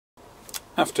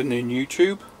Afternoon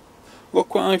YouTube.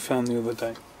 Look what I found the other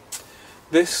day.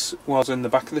 This was in the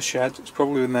back of the shed. It's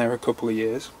probably been there a couple of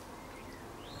years.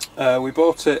 We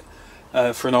bought it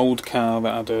for an old car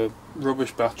that had a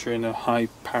rubbish battery and a high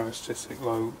parasitic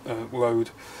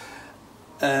load.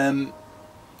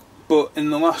 But in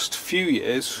the last few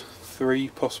years, 3,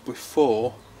 possibly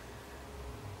 4,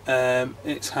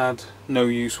 it's had no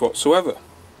use whatsoever.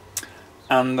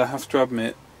 And I have to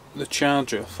admit, the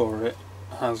charger for it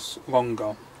has long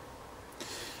gone.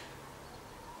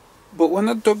 But when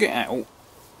I dug it out,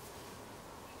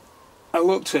 I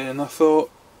looked at it and I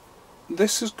thought,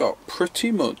 this has got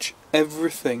pretty much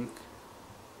everything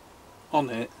on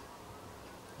it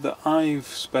that I've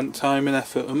spent time and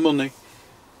effort and money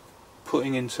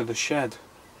putting into the shed.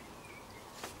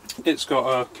 It's got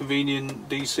a convenient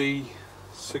DC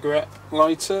cigarette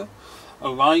lighter, a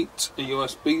light, a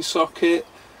USB socket,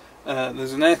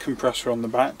 there's an air compressor on the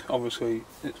back. Obviously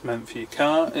it's meant for your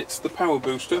car. It's the power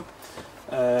booster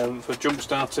for jump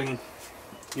starting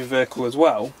your vehicle as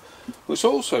well. But it's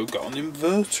also got an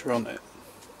inverter on it.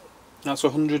 That's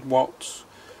 100 watts,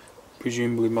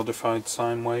 presumably modified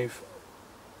sine wave.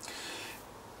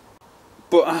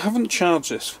 But I haven't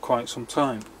charged this for quite some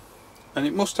time, and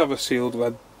it must have a sealed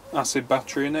lead acid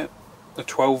battery in it, a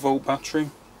 12 volt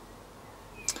battery.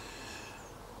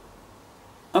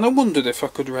 And I wondered if I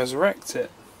could resurrect it.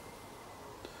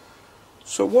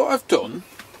 So what I've done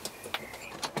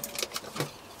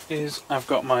is I've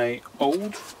got my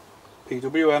old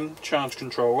PWM charge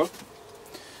controller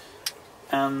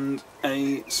and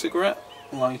a cigarette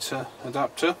lighter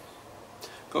adapter.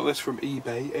 Got this from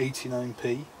eBay,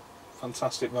 89p,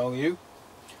 fantastic value,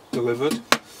 delivered.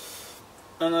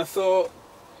 And I thought,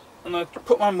 and I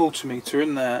put my multimeter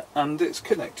in there, and it's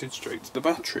connected straight to the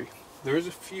battery. There is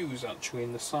a fuse actually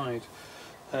in the side,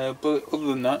 but other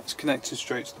than that, it's connected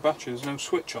straight to the battery. There's no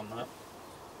switch on that.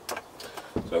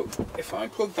 So if I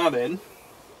plug that in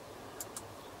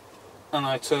and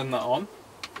I turn that on,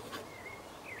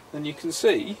 then you can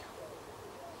see,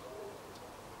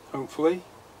 hopefully,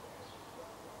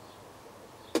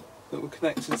 that we're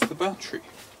connected to the battery.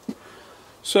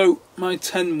 So my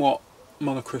 10 watt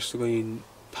monocrystalline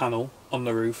panel on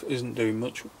the roof isn't doing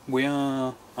much.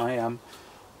 I am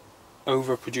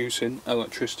overproducing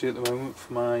electricity at the moment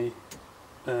for my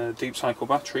deep cycle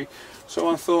battery, so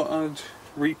I thought I'd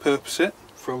repurpose it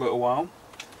for a little while.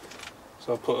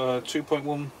 So I'll put a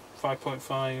 2.1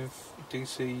 5.5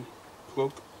 DC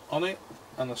plug on it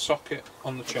and a socket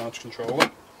on the charge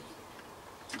controller.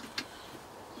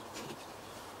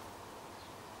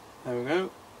 There we go,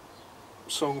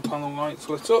 solar panel lights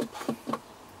lit up,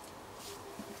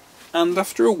 and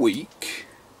after a week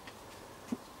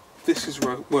this is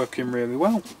working really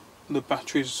well. The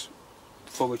battery's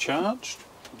fully charged,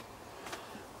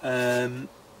 so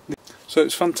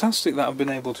it's fantastic that I've been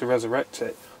able to resurrect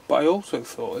it. But I also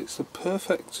thought it's the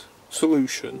perfect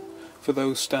solution for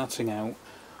those starting out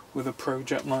with a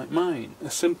project like mine. A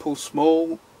simple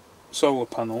small solar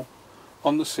panel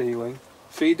on the ceiling,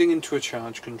 feeding into a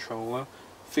charge controller,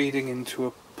 feeding into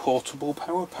a portable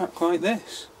power pack like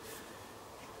this.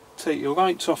 Take your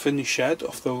lights off in your shed,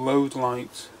 off the load on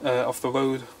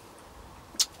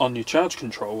your charge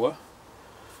controller,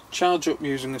 charge up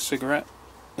using a cigarette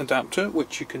adapter,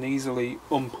 which you can easily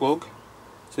unplug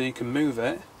so you can move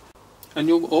it, and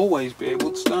you'll always be able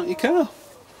to start your car.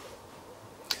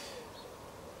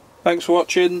 Thanks for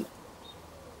watching.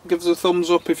 Give us a thumbs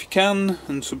up if you can,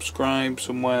 and subscribe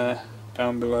somewhere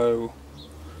down below.